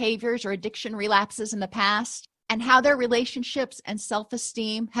addictive behaviors or addiction relapses in the past, and how their relationships and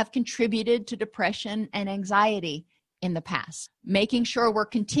self-esteem have contributed to depression and anxiety in the past. Making sure we're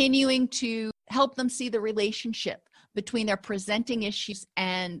continuing to help them see the relationship between their presenting issues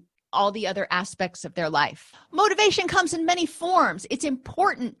and all the other aspects of their life. Motivation comes in many forms. It's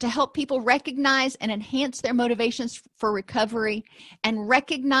important to help people recognize and enhance their motivations for recovery and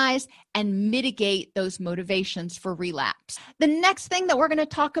recognize and mitigate those motivations for relapse. The next thing that we're going to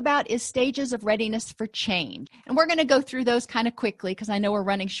talk about is stages of readiness for change. And we're going to go through those kind of quickly because I know we're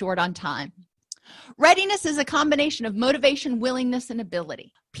running short on time. Readiness is a combination of motivation, willingness, and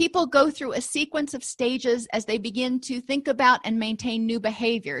ability. People go through a sequence of stages as they begin to think about and maintain new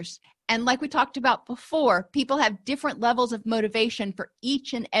behaviors. And like we talked about before, people have different levels of motivation for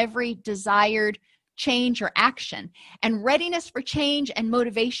each and every desired change or action. And readiness for change and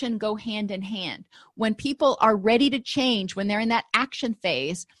motivation go hand in hand. When people are ready to change, when they're in that action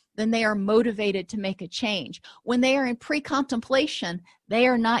phase, then they are motivated to make a change. When they are in pre-contemplation, they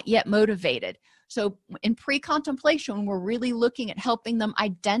are not yet motivated. So in pre-contemplation, we're really looking at helping them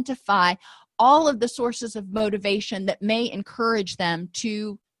identify all of the sources of motivation that may encourage them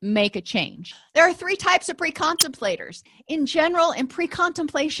to make a change. There are 3 types of pre-contemplators. In general, in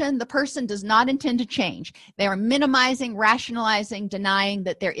pre-contemplation, the person does not intend to change. They are minimizing, rationalizing, denying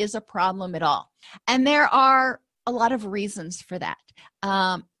that there is a problem at all. And there are a lot of reasons for that.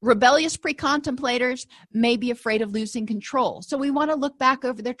 Rebellious pre-contemplators may be afraid of losing control. So we want to look back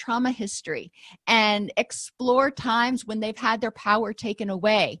over their trauma history and explore times when they've had their power taken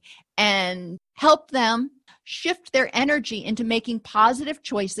away and help them shift their energy into making positive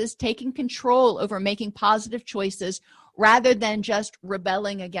choices, taking control over making positive choices rather than just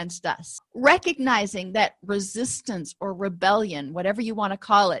rebelling against us. Recognizing that resistance or rebellion, whatever you want to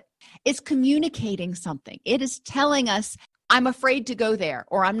call it, is communicating something. It is telling us, I'm afraid to go there,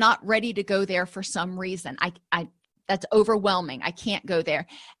 or I'm not ready to go there for some reason. That's overwhelming. I can't go there.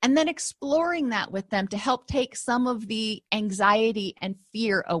 And then exploring that with them to help take some of the anxiety and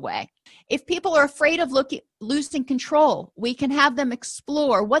fear away. If people are afraid of losing control, we can have them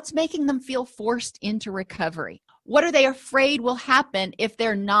explore what's making them feel forced into recovery. What are they afraid will happen if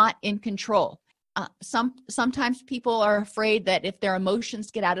they're not in control? Sometimes people are afraid that if their emotions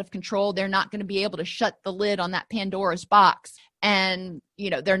get out of control, they're not going to be able to shut the lid on that Pandora's box. And,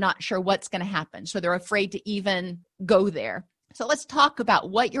 they're not sure what's going to happen. So they're afraid to even go there. So let's talk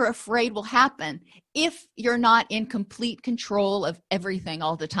about what you're afraid will happen if you're not in complete control of everything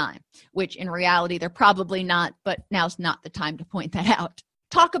all the time, which in reality, they're probably not, but now's not the time to point that out.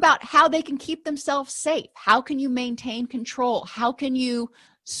 Talk about how they can keep themselves safe. How can you maintain control? How can you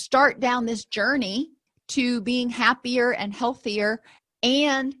start down this journey to being happier and healthier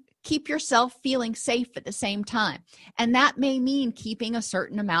and keep yourself feeling safe at the same time? And that may mean keeping a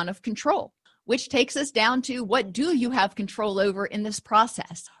certain amount of control, which takes us down to what do you have control over in this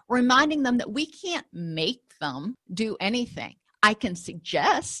process? Reminding them that we can't make them do anything. I can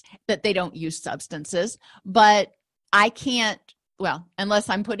suggest that they don't use substances, but I can't, unless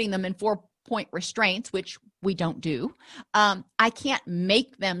I'm putting them in 4-point restraints, which we don't do, I can't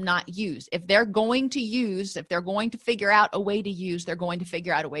make them not use. If they're going to use, if they're going to figure out a way to use, they're going to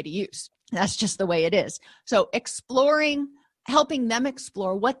figure out a way to use. That's just the way it is. So helping them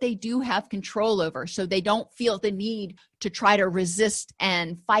explore what they do have control over so they don't feel the need to try to resist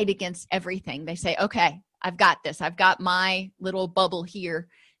and fight against everything. They say, okay, I've got this. I've got my little bubble here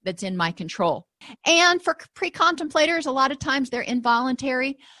that's in my control. And for pre-contemplators, a lot of times they're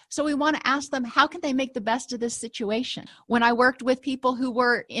involuntary. So we want to ask them, how can they make the best of this situation? When I worked with people who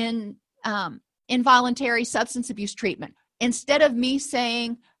were in involuntary substance abuse treatment, instead of me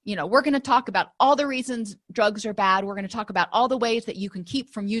saying, we're going to talk about all the reasons drugs are bad, we're going to talk about all the ways that you can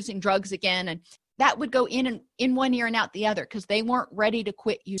keep from using drugs again, and that would go in one ear and out the other because they weren't ready to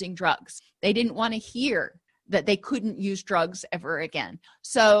quit using drugs. They didn't want to hear that they couldn't use drugs ever again.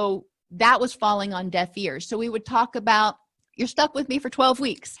 So that was falling on deaf ears. So we would talk about, you're stuck with me for 12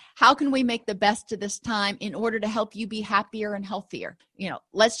 weeks. How can we make the best of this time in order to help you be happier and healthier?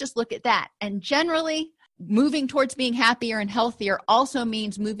 Let's just look at that. And generally, moving towards being happier and healthier also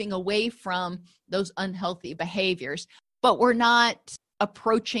means moving away from those unhealthy behaviors, but we're not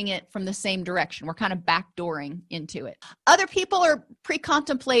approaching it from the same direction. We're kind of backdooring into it. Other people are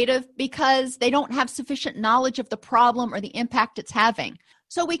pre-contemplative because they don't have sufficient knowledge of the problem or the impact it's having.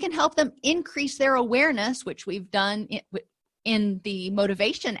 So we can help them increase their awareness, which we've done in the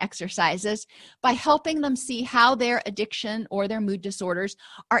motivation exercises, by helping them see how their addiction or their mood disorders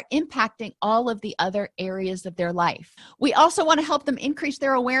are impacting all of the other areas of their life. We also want to help them increase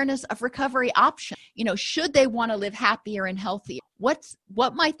their awareness of recovery options. Should they want to live happier and healthier?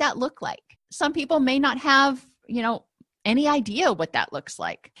 What might that look like? Some people may not have, any idea what that looks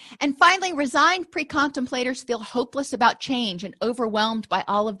like. And finally, resigned pre-contemplators feel hopeless about change and overwhelmed by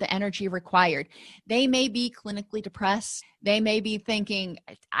all of the energy required. They may be clinically depressed. They may be thinking,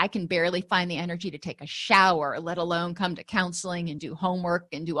 I can barely find the energy to take a shower, let alone come to counseling and do homework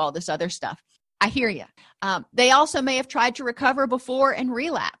and do all this other stuff. I hear you. They also may have tried to recover before and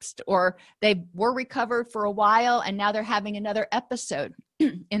relapsed, or they were recovered for a while and now they're having another episode.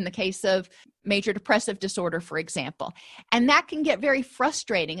 In the case of major depressive disorder, for example. And that can get very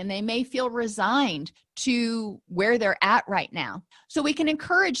frustrating, and they may feel resigned to where they're at right now. So we can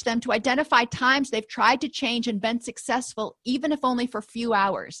encourage them to identify times they've tried to change and been successful, even if only for a few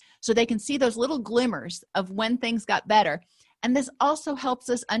hours, so they can see those little glimmers of when things got better. And this also helps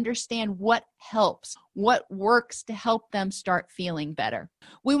us understand what helps, what works to help them start feeling better.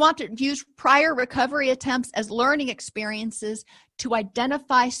 We want to use prior recovery attempts as learning experiences to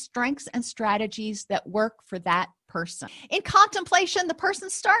identify strengths and strategies that work for that person. In contemplation, the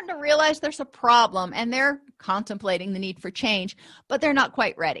person's starting to realize there's a problem and they're contemplating the need for change, but they're not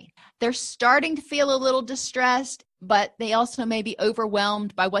quite ready. They're starting to feel a little distressed, but they also may be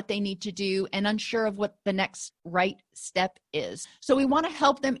overwhelmed by what they need to do and unsure of what the next right step is. So we want to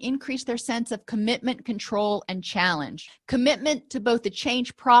help them increase their sense of commitment, control, and challenge. Commitment to both the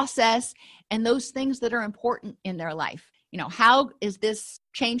change process and those things that are important in their life. How is this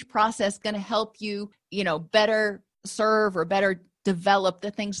change process going to help you, better serve or better develop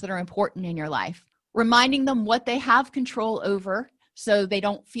the things that are important in your life? Reminding them what they have control over, so they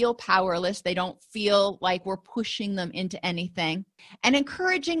don't feel powerless. They don't feel like we're pushing them into anything. And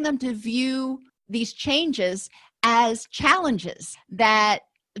encouraging them to view these changes as challenges that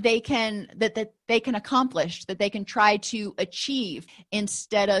they can accomplish, that they can try to achieve,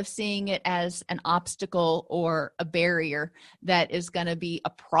 instead of seeing it as an obstacle or a barrier that is going to be a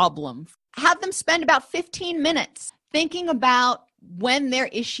problem. Have them spend about 15 minutes thinking about when their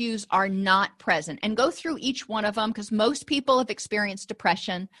issues are not present, and go through each one of them, because most people have experienced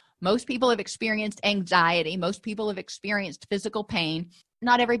depression. Most people have experienced anxiety. Most people have experienced physical pain.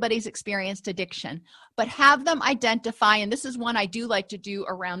 Not everybody's experienced addiction, but have them identify, and this is one I do like to do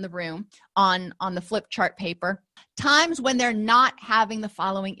around the room on the flip chart paper, times when they're not having the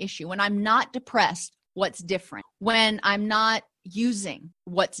following issue. When I'm not depressed, what's different? When I'm not using,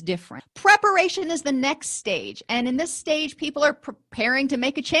 what's different? Preparation is the next stage. And in this stage, people are preparing to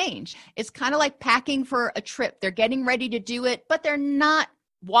make a change. It's kind of like packing for a trip. They're getting ready to do it, but they're not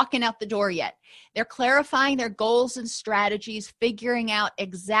walking out the door yet. They're clarifying their goals and strategies, figuring out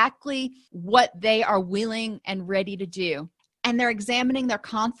exactly what they are willing and ready to do. And they're examining their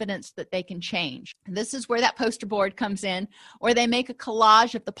confidence that they can change. And this is where that poster board comes in, or they make a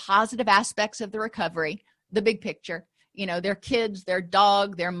collage of the positive aspects of the recovery, the big picture, their kids, their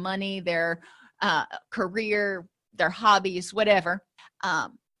dog, their money, their career, their hobbies, whatever,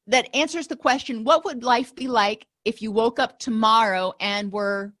 that answers the question, what would life be like if you woke up tomorrow and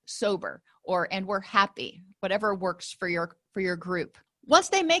were sober, and were happy, whatever works for your group. Once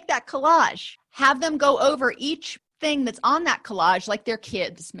they make that collage, have them go over each thing that's on that collage, like their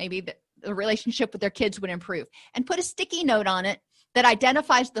kids. Maybe the relationship with their kids would improve, and put a sticky note on it that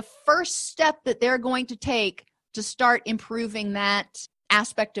identifies the first step that they're going to take to start improving that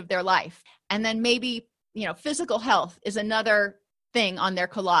aspect of their life. And then maybe, physical health is another thing on their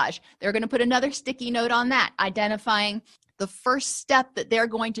collage. They're going to put another sticky note on that, identifying the first step that they're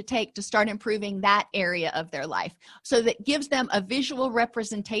going to take to start improving that area of their life. So that gives them a visual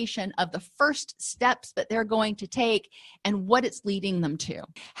representation of the first steps that they're going to take and what it's leading them to.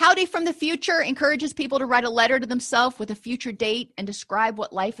 Howdy from the Future encourages people to write a letter to themselves with a future date and describe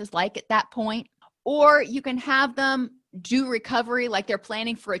what life is like at that point. Or you can have them do recovery like they're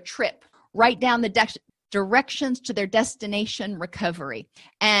planning for a trip. Write down the directions to their destination recovery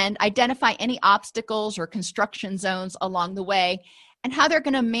and identify any obstacles or construction zones along the way, and how they're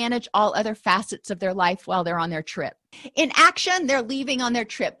going to manage all other facets of their life while they're on their trip. In action, they're leaving on their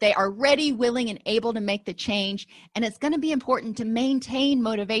trip. They are ready, willing, and able to make the change, and it's going to be important to maintain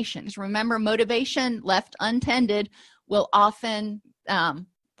motivation. Because remember, motivation left untended will often,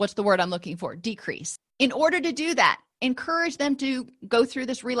 decrease. In order to do that, encourage them to go through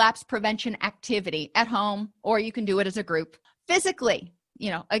this relapse prevention activity at home, or you can do it as a group. Physically,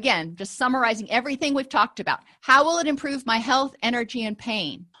 again, just summarizing everything we've talked about. How will it improve my health, energy, and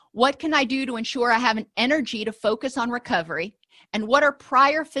pain? What can I do to ensure I have an energy to focus on recovery? And what are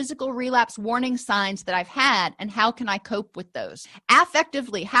prior physical relapse warning signs that I've had, and how can I cope with those?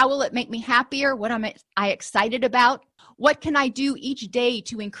 Affectively, how will it make me happier? What am I excited about? What can I do each day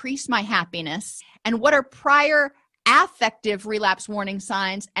to increase my happiness? And what are prior affective relapse warning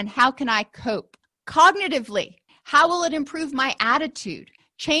signs, and how can I cope? Cognitively, how will it improve my attitude,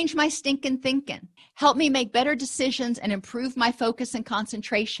 change my stinking thinking, help me make better decisions, and improve my focus and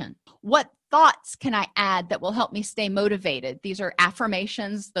concentration? What thoughts can I add that will help me stay motivated? These are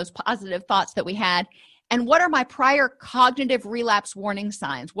affirmations, those positive thoughts that we had. And what are my prior cognitive relapse warning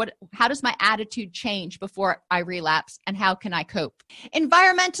signs? How does my attitude change before I relapse, and how can I cope?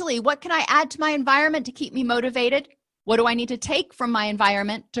 Environmentally, what can I add to my environment to keep me motivated? What do I need to take from my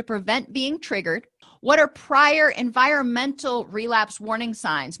environment to prevent being triggered? What are prior environmental relapse warning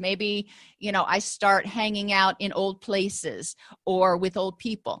signs? Maybe, I start hanging out in old places or with old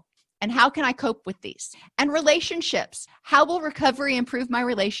people. And how can I cope with these? And relationships. How will recovery improve my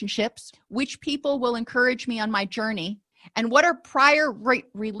relationships? Which people will encourage me on my journey? And what are prior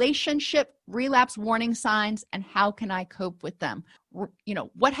relationship relapse warning signs, and how can I cope with them?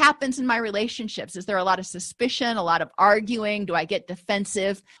 What happens in my relationships? Is there a lot of suspicion, a lot of arguing? Do I get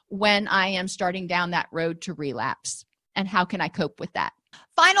defensive when I am starting down that road to relapse? And how can I cope with that?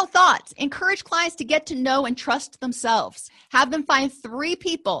 Final thoughts. Encourage clients to get to know and trust themselves. Have them find 3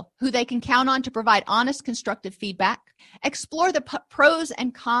 people who they can count on to provide honest, constructive feedback. Explore the pros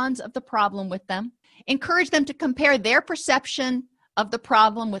and cons of the problem with them. Encourage them to compare their perception of the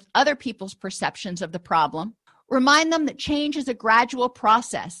problem with other people's perceptions of the problem. Remind them that change is a gradual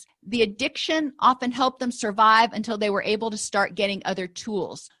process. The addiction often helped them survive until they were able to start getting other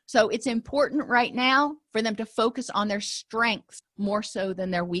tools. So it's important right now for them to focus on their strengths more so than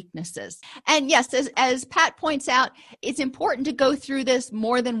their weaknesses. And yes, as Pat points out, it's important to go through this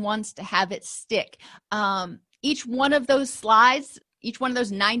more than once to have it stick. Each one of those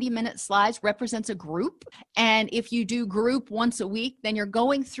 90-minute slides represents a group. And if you do group once a week, then you're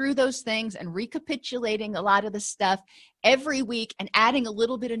going through those things and recapitulating a lot of the stuff every week and adding a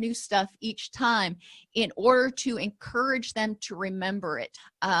little bit of new stuff each time in order to encourage them to remember it.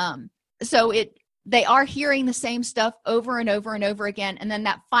 They are hearing the same stuff over and over and over again. And then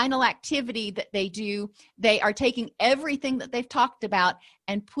that final activity that they do, they are taking everything that they've talked about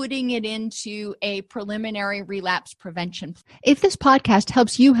and putting it into a preliminary relapse prevention. If this podcast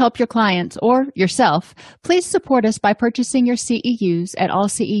helps you help your clients or yourself, please support us by purchasing your CEUs at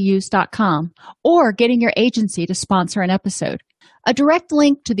allceus.com or getting your agency to sponsor an episode. A direct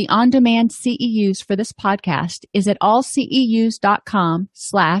link to the on-demand CEUs for this podcast is at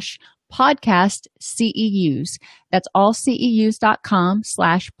allceus.com/podcast CEUs. That's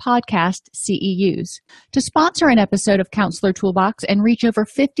allceus.com/podcast CEUs. To sponsor an episode of Counselor Toolbox and reach over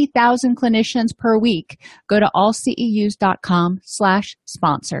 50,000 clinicians per week, go to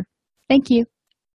allceus.com/sponsor. Thank you.